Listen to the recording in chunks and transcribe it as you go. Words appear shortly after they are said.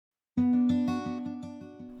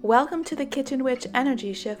Welcome to the Kitchen Witch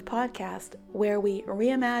Energy Shift podcast, where we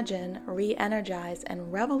reimagine, re-energize,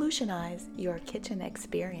 and revolutionize your kitchen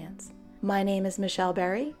experience. My name is Michelle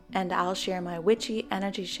Berry, and I'll share my witchy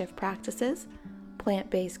energy shift practices,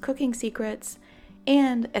 plant-based cooking secrets,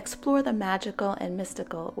 and explore the magical and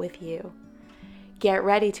mystical with you. Get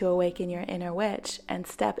ready to awaken your inner witch and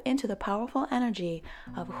step into the powerful energy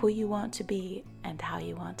of who you want to be and how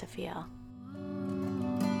you want to feel.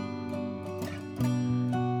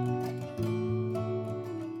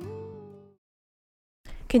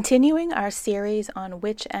 Continuing our series on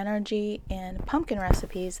witch energy and pumpkin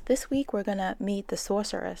recipes, this week we're going to meet the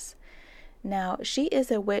Sorceress. Now, she is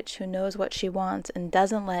a witch who knows what she wants and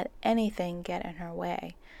doesn't let anything get in her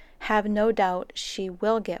way. Have no doubt she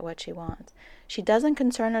will get what she wants. She doesn't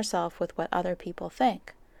concern herself with what other people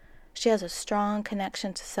think. She has a strong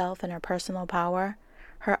connection to self and her personal power.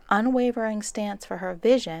 Her unwavering stance for her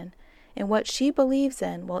vision and what she believes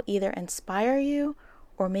in will either inspire you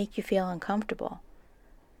or make you feel uncomfortable.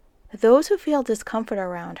 Those who feel discomfort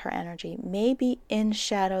around her energy may be in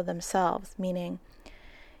shadow themselves, meaning,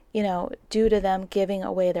 due to them giving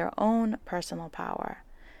away their own personal power.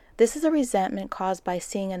 This is a resentment caused by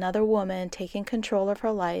seeing another woman taking control of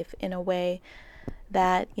her life in a way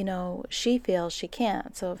that, she feels she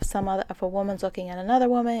can't. So if a woman's looking at another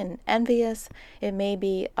woman and envious, it may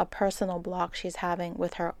be a personal block she's having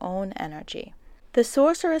with her own energy. The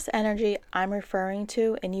sorceress energy I'm referring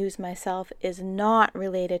to and use myself is not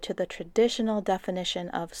related to the traditional definition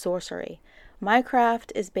of sorcery. My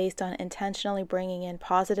craft is based on intentionally bringing in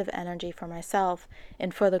positive energy for myself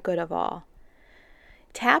and for the good of all.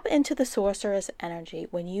 Tap into the sorceress energy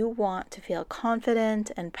when you want to feel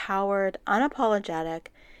confident, empowered, unapologetic,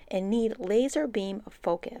 and need laser beam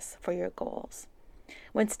focus for your goals.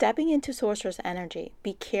 When stepping into sorceress energy,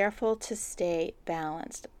 be careful to stay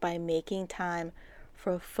balanced by making time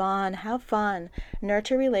for fun, have fun,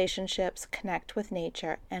 nurture relationships, connect with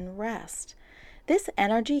nature, and rest. This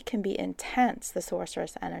energy can be intense, the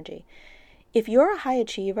sorceress energy. If you're a high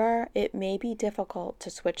achiever, it may be difficult to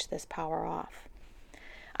switch this power off.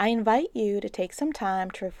 I invite you to take some time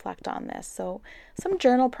to reflect on this. So some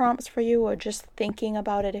journal prompts for you, or just thinking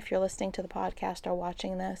about it if you're listening to the podcast or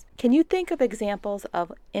watching this. Can you think of examples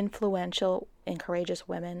of influential and courageous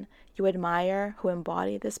women you admire who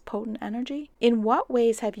embody this potent energy? In what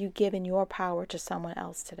ways have you given your power to someone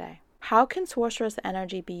else today? How can sorceress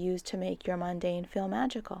energy be used to make your mundane feel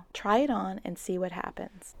magical? Try it on and see what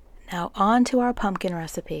happens. Now on to our pumpkin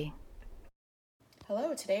recipe.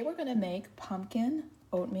 Hello, today we're going to make pumpkin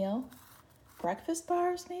oatmeal breakfast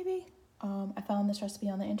bars, maybe. I found this recipe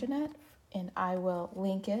on the internet and I will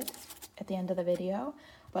link it at the end of the video.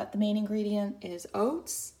 But the main ingredient is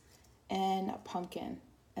oats and pumpkin.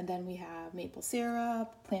 And then we have maple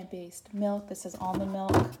syrup, plant-based milk. This is almond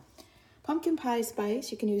milk. Pumpkin pie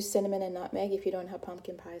spice. You can use cinnamon and nutmeg if you don't have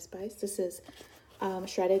pumpkin pie spice. This is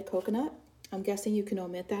shredded coconut. I'm guessing you can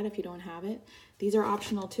omit that if you don't have it. These are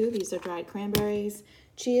optional too. These are dried cranberries,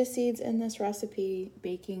 chia seeds in this recipe,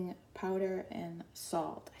 baking powder, and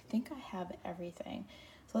salt. I think I have everything.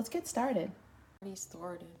 So let's get started.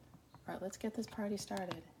 All right, let's get this party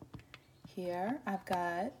started. Here I've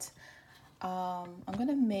got, I'm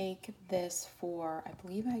gonna make this for, I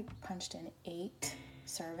believe I punched in 8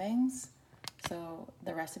 servings. So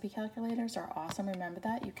the recipe calculators are awesome. Remember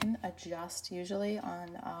that. You can adjust, usually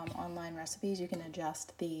on online recipes, you can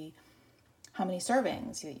adjust how many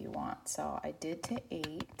servings that you want. So I did to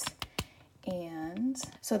 8. And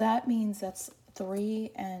so that means that's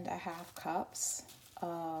 3.5 cups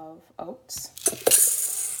of oats.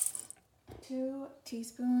 2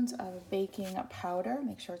 teaspoons of baking powder.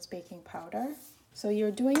 Make sure it's baking powder. So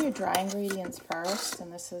you're doing your dry ingredients first,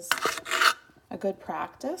 and this is a good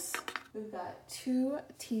practice. We've got 2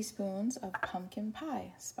 teaspoons of pumpkin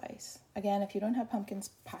pie spice. Again, if you don't have pumpkin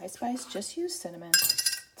pie spice, just use cinnamon.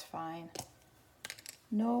 It's fine.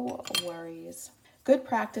 No worries. Good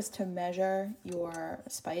practice to measure your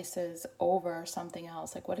spices over something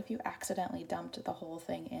else. Like what if you accidentally dumped the whole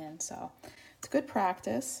thing in? So it's good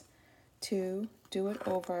practice to do it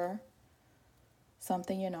over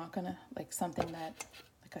something you're not gonna, like something that,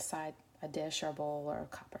 like a dish or a bowl or a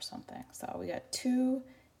cup or something. So we got 2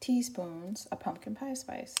 teaspoons of pumpkin pie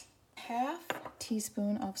spice, 1/2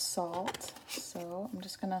 teaspoon of salt. So I'm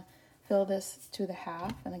just gonna fill this to the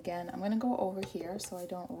 1/2. And again, I'm gonna go over here so I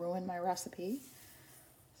don't ruin my recipe.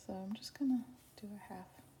 So I'm just gonna do a 1/2.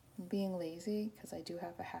 I'm being lazy because I do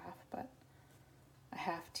have a 1/2, but a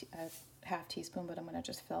half teaspoon, but I'm gonna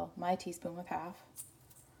just fill my teaspoon with 1/2.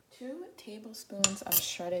 2 tablespoons of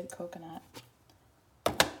shredded coconut.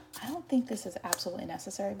 I don't think this is absolutely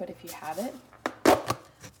necessary, but if you have it,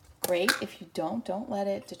 great. If you don't let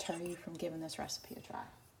it deter you from giving this recipe a try.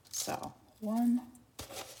 So 1,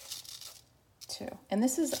 2. And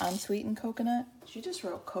this is unsweetened coconut. She just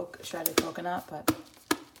wrote shredded coconut, but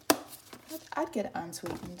I'd get it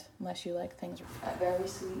unsweetened unless you like things very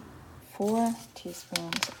sweet. 4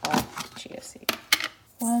 teaspoons of chia seed.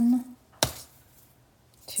 1,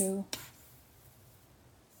 2,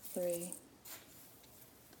 3,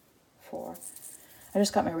 4. I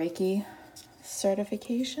just got my Reiki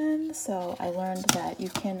certification, so I learned that you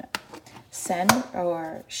can send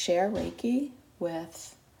or share Reiki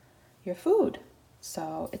with your food.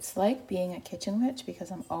 So it's like being a kitchen witch because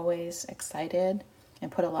I'm always excited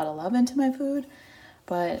and put a lot of love into my food.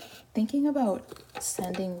 But thinking about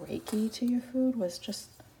sending Reiki to your food was just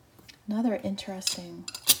another interesting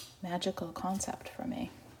magical concept for me.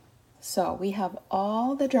 So we have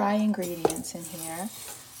all the dry ingredients in here,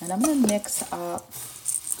 and I'm going to mix up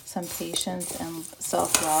some patience and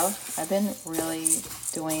self-love. I've been really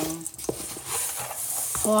doing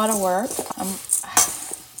a lot of work. I'm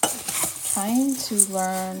trying to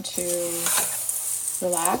learn to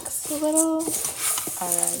relax a little.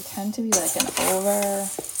 I tend to be like an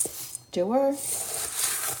overdoer,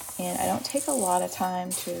 and I don't take a lot of time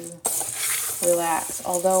to relax.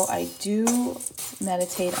 Although I do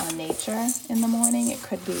meditate on nature in the morning. It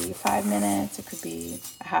could be 5 minutes, it could be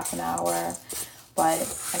a half an hour, but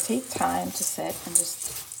I take time to sit and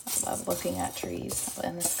I love looking at trees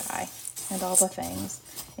in the sky and all the things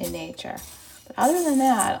in nature. But other than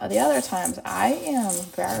that, the other times I am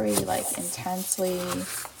very intensely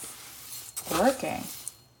working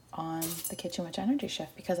on the Kitchen Witch Energy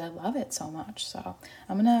Shift because I love it so much. So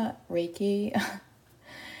I'm gonna Reiki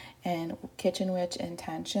and Kitchen Witch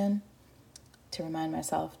intention to remind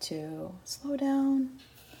myself to slow down,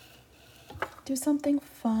 do something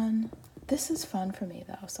fun. This is fun for me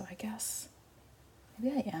though, so I guess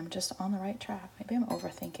maybe I am just on the right track. Maybe I'm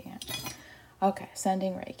overthinking it. Okay,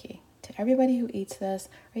 sending Reiki to everybody who eats this.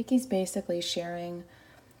 Reiki's basically sharing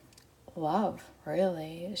love,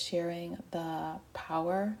 really, sharing the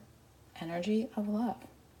power, energy of love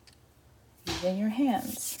using your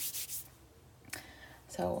hands.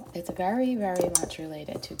 So it's very, very much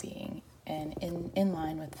related to being in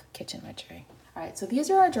line with kitchen witchery. All right, so these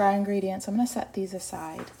are our dry ingredients. I'm going to set these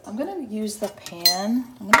aside. I'm going to use the pan.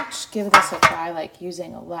 I'm going to just give this a try,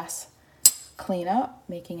 using less cleanup,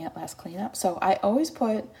 making it less cleanup. So I always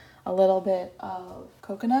put a little bit of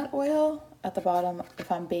coconut oil at the bottom if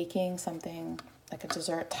I'm baking something like a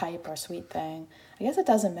dessert type or sweet thing. I guess it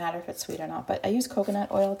doesn't matter if it's sweet or not, but I use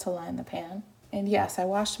coconut oil to line the pan. And yes, I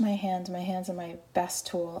washed my hands. My hands are my best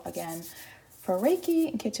tool, again, for Reiki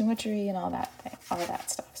and kitchen witchery and all that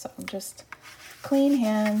stuff. So I'm just clean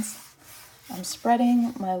hands. I'm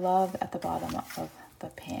spreading my love at the bottom of the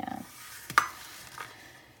pan.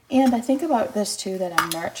 And I think about this too, that I'm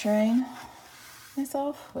nurturing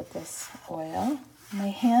myself with this oil. My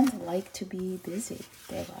hands like to be busy.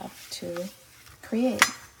 They love to create.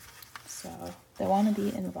 So they want to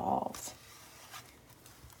be involved.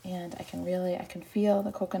 And I can feel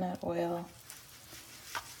the coconut oil.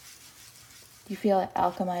 You feel it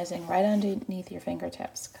alchemizing right underneath your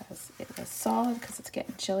fingertips because it was solid, because it's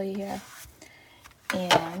getting chilly here.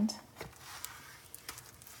 And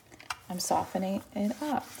I'm softening it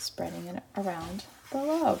up, spreading it around the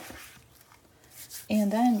love. And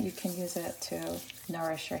then you can use it to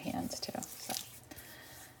nourish your hands too. So,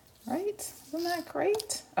 right? Isn't that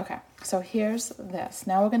great? Okay, so here's this.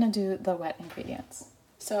 Now we're going to do the wet ingredients.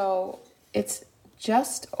 So it's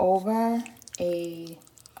just over a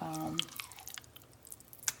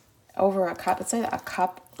cup. It's like a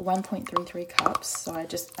cup, 1.33 cups. So I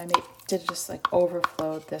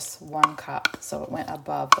overflowed this 1 cup, so it went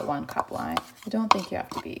above the 1 cup line. I don't think you have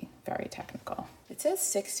to be very technical. It says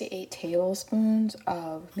 6 to 8 tablespoons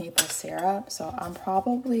of maple syrup, so I'm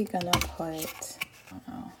probably gonna put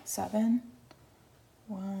 7.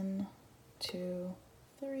 1, 2,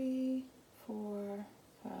 3, 4,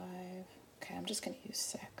 5. Okay, I'm just gonna use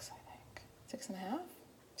 6, I think. 6.5?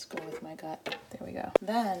 Let's go with my gut. There we go.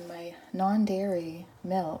 Then my non-dairy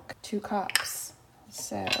milk, 2 cups.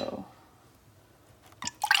 So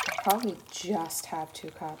I probably just have 2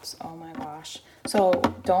 cups. Oh my gosh. So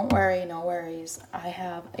don't worry, no worries. I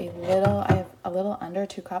have a little under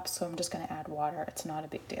 2 cups, so I'm just gonna add water. It's not a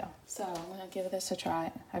big deal. So I'm gonna give this a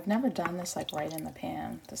try. I've never done this right in the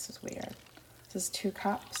pan. This is weird. This is 2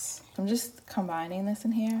 cups. I'm just combining this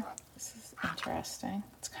in here. This is interesting.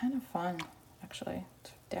 It's kind of fun, actually.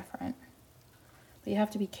 It's different. But you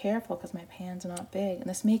have to be careful because my pan's not big. And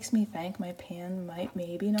this makes me think my pan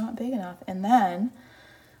maybe not big enough. And then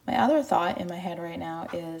My other thought in my head right now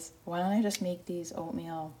is, why don't I just make these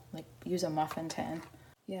oatmeal, like use a muffin tin?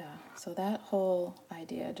 Yeah, so that whole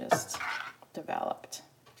idea just developed.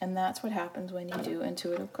 And that's what happens when you do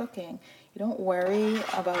intuitive cooking. You don't worry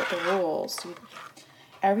about the rules.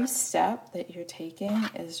 Every step that you're taking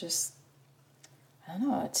is just, I don't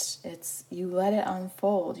know, it's you let it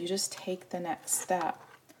unfold. You just take the next step.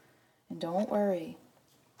 And don't worry,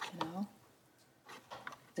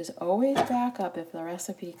 There's always backup if the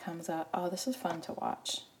recipe comes up. Oh, this is fun to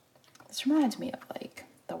watch. This reminds me of like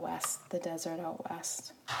the West, the desert out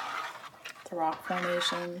west, the rock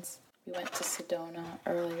formations. We went to Sedona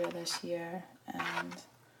earlier this year, and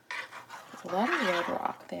there's a lot of red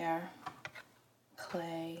rock there.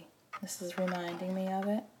 Clay. This is reminding me of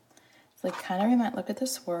it. It's like kind of look at the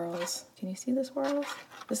swirls. Can you see the swirls?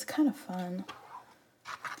 This is kind of fun.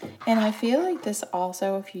 And I feel like this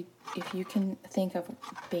also, if you can think of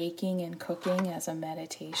baking and cooking as a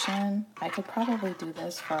meditation, I could probably do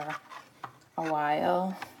this for a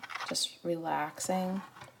while, just relaxing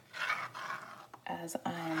as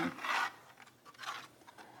I'm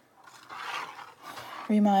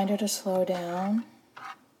reminder to slow down.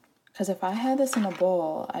 Because if I had this in a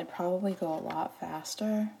bowl, I'd probably go a lot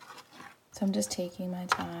faster. So I'm just taking my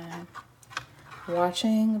time,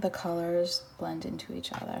 watching the colors blend into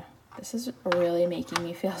each other. This is really making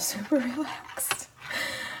me feel super relaxed.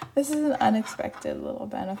 This is an unexpected little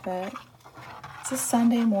benefit. It's a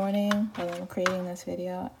Sunday morning when I'm creating this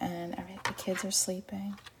video, and the kids are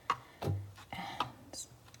sleeping. And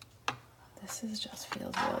this just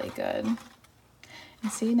feels really good.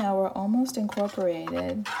 And see, now we're almost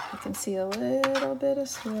incorporated. You can see a little bit of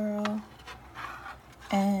swirl.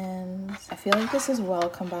 And I feel like this is well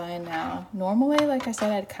combined now. Normally, like I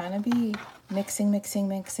said, I'd kind of be mixing, not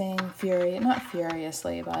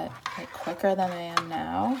furiously, but like quicker than I am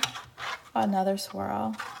now. Another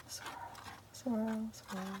swirl. Swirl.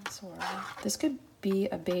 This could be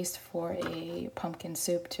a base for a pumpkin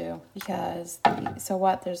soup too, because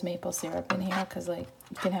there's maple syrup in here, because like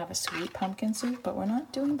you can have a sweet pumpkin soup, but we're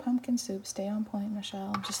not doing pumpkin soup. Stay on point,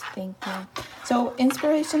 Michelle. I'm just thinking. So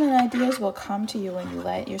inspiration and ideas will come to you when you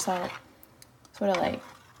let yourself sort of like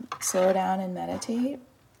slow down and meditate.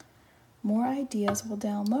 More ideas will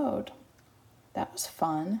download. That was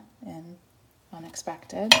fun and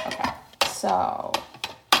unexpected. Okay, so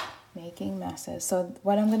making messes. So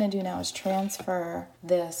what I'm going to do now is transfer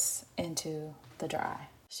this into the dry.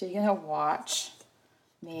 So you're going to watch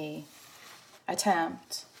me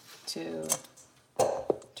attempt to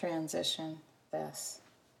transition this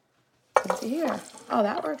into here. Oh,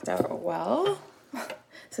 that worked out well.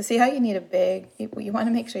 So see how you need you want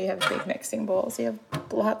to make sure you have a big mixing bowl so you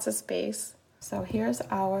have lots of space. So here's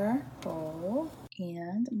our bowl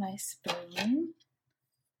and my spoon.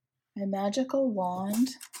 My magical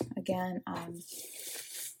wand. Again, I'm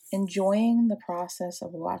enjoying the process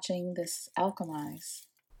of watching this alchemize.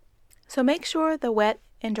 So make sure the wet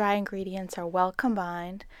and dry ingredients are well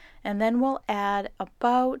combined, and then we'll add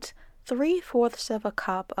about 3/4 of a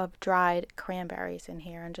cup of dried cranberries in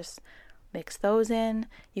here and just mix those in.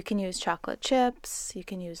 You can use chocolate chips, you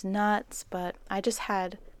can use nuts, but I just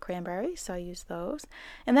had cranberries, so I used those.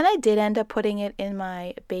 And then I did end up putting it in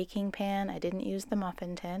my baking pan. I didn't use the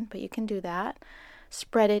muffin tin, but you can do that.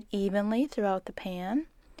 Spread it evenly throughout the pan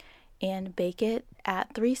and bake it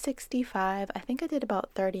at 365. I think I did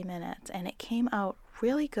about 30 minutes, and it came out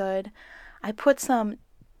really good. I put some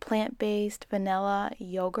plant-based vanilla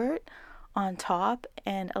yogurt on top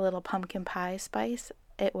and a little pumpkin pie spice.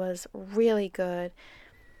 It was really good.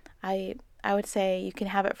 I would say you can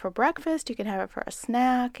have it for breakfast, you can have it for a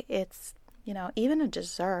snack. It's, even a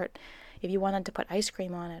dessert if you wanted to put ice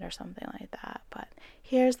cream on it or something like that. But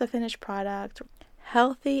here's the finished product.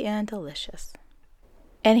 Healthy and delicious.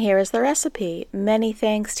 And here is the recipe. Many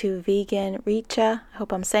thanks to vegan Richa, I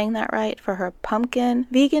hope I'm saying that right, for her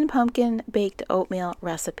vegan pumpkin baked oatmeal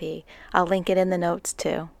recipe. I'll link it in the notes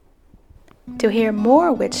too. To hear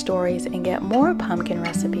more witch stories and get more pumpkin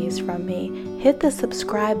recipes from me, hit the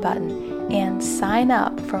subscribe button and sign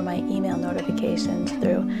up for my email notifications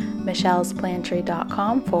through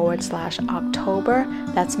michellesplantry.com/October.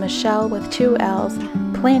 That's Michelle with 2 L's,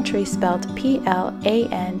 Plantry spelled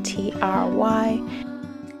Plantry.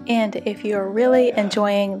 And if you're really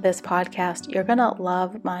enjoying this podcast, you're going to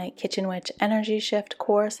love my Kitchen Witch Energy Shift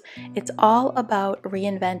course. It's all about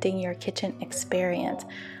reinventing your kitchen experience.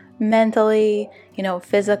 Mentally,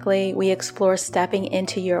 physically, we explore stepping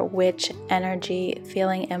into your witch energy,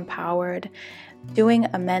 feeling empowered, doing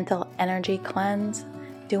a mental energy cleanse,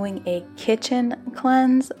 doing a kitchen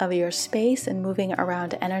cleanse of your space and moving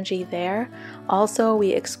around energy there. Also,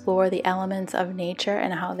 we explore the elements of nature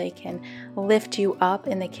and how they can lift you up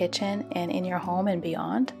in the kitchen and in your home and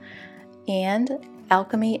beyond. And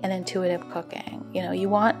alchemy and intuitive cooking. You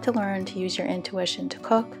want to learn to use your intuition to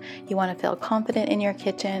cook. You want to feel confident in your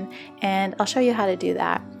kitchen, and I'll show you how to do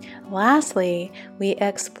that. Lastly, we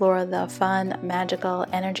explore the fun, magical,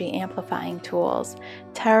 energy amplifying tools,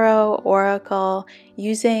 tarot, oracle,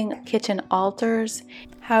 using kitchen altars,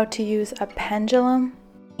 how to use a pendulum,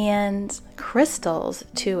 and crystals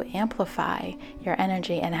to amplify your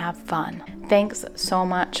energy and have fun. Thanks so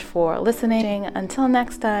much for listening. Until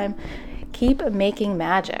next time, keep making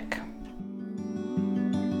magic.